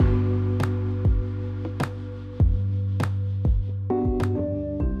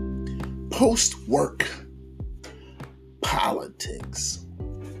Post-work politics.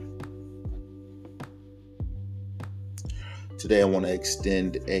 Today I want to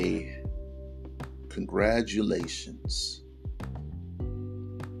extend a congratulations.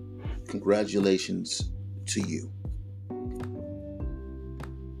 Congratulations to you.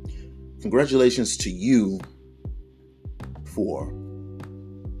 Congratulations to you for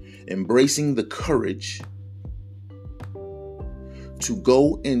embracing the courage to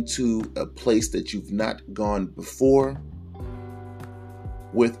go into a place that you've not gone before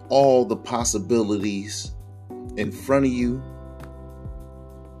with all the possibilities in front of you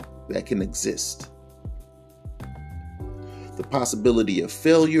that can exist. The possibility of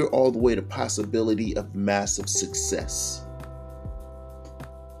failure all the way to possibility of massive success.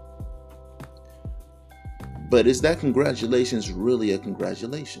 But is that congratulations really a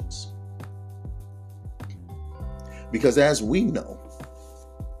congratulations? Because as we know,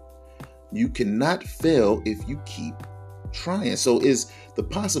 you cannot fail if you keep trying. So is the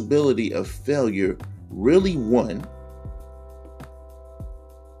possibility of failure really one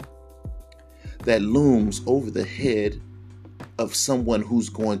that looms over the head of someone who's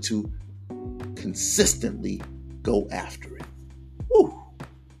going to consistently go after it? Woo.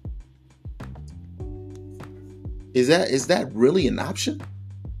 Is that really an option?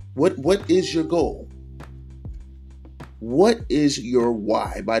 What is your goal? What is your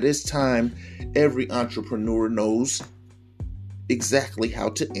why? By this time, every entrepreneur knows exactly how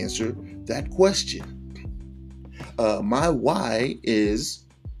to answer that question. My why is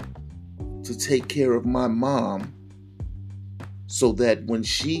to take care of my mom so that when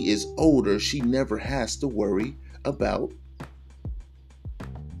she is older, she never has to worry about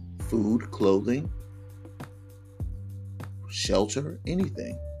food, clothing, shelter,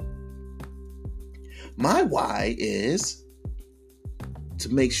 anything. My why is to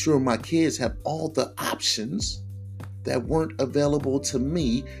make sure my kids have all the options that weren't available to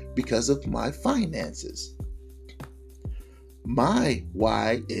me because of my finances. My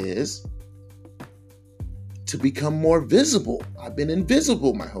why is to become more visible. I've been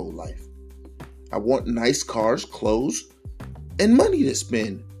invisible my whole life. I want nice cars, clothes, and money to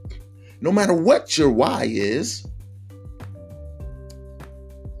spend. No matter what your why is,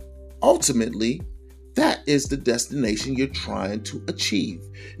 ultimately, that is the destination you're trying to achieve.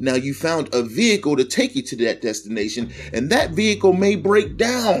 Now, you found a vehicle to take you to that destination, and that vehicle may break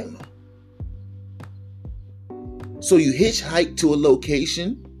down. So you hitchhike to a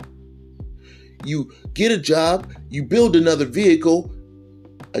location, you get a job, you build another vehicle,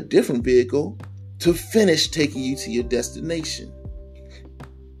 a different vehicle, to finish taking you to your destination.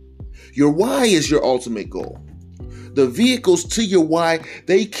 Your why is your ultimate goal. The vehicles to your why,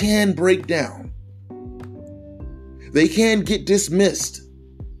 they can break down. They can get dismissed.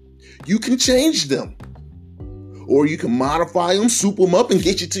 You can change them. Or you can modify them, soup them up, and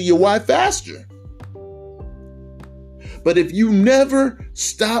get you to your why faster. But if you never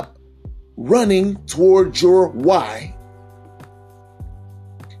stop running toward your why,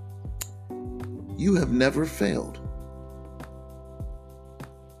 you have never failed.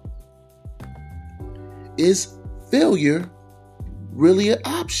 Is failure really an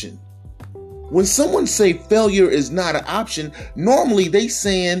option? When someone say failure is not an option, normally they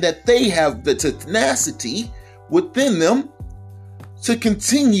saying that they have the tenacity within them to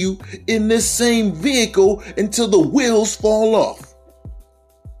continue in this same vehicle until the wheels fall off.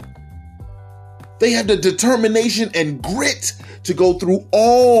 They have the determination and grit to go through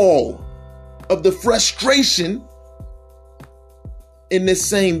all of the frustration in this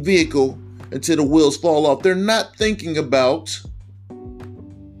same vehicle until the wheels fall off. They're not thinking about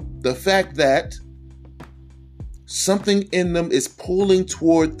the fact that something in them is pulling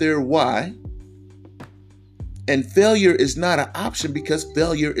toward their why, and failure is not an option because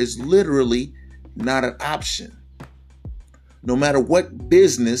failure is literally not an option. No matter what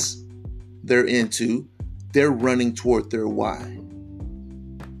business they're into, they're running toward their why.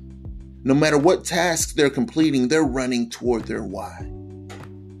 No matter what tasks they're completing, they're running toward their why.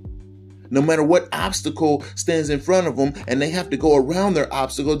 No matter what obstacle stands in front of them and they have to go around their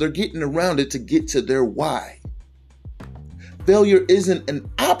obstacle, they're getting around it to get to their why. Failure isn't an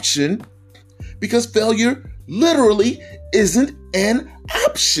option because failure literally isn't an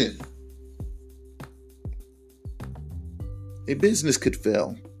option. A business could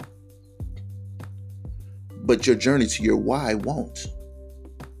fail, but your journey to your why won't.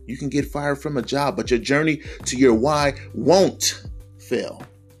 You can get fired from a job, but your journey to your why won't fail.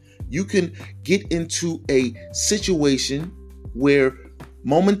 You can get into a situation where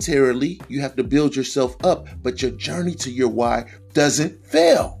momentarily you have to build yourself up, but your journey to your why doesn't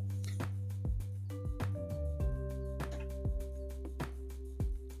fail.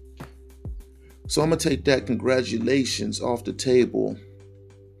 So I'm going to take that congratulations off the table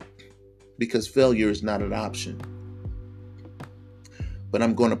because failure is not an option. But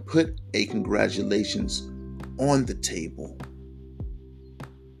I'm going to put a congratulations on the table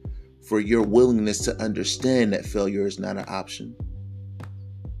for your willingness to understand that failure is not an option,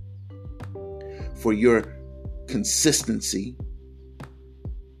 for your consistency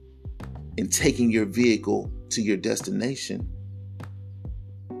in taking your vehicle to your destination,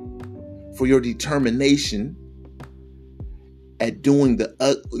 for your determination at doing the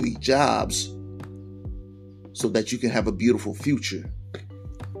ugly jobs so that you can have a beautiful future.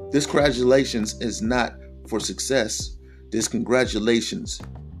 This congratulations is not for success. This congratulations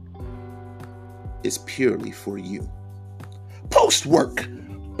is purely for you. Post-work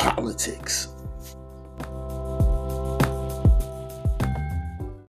politics.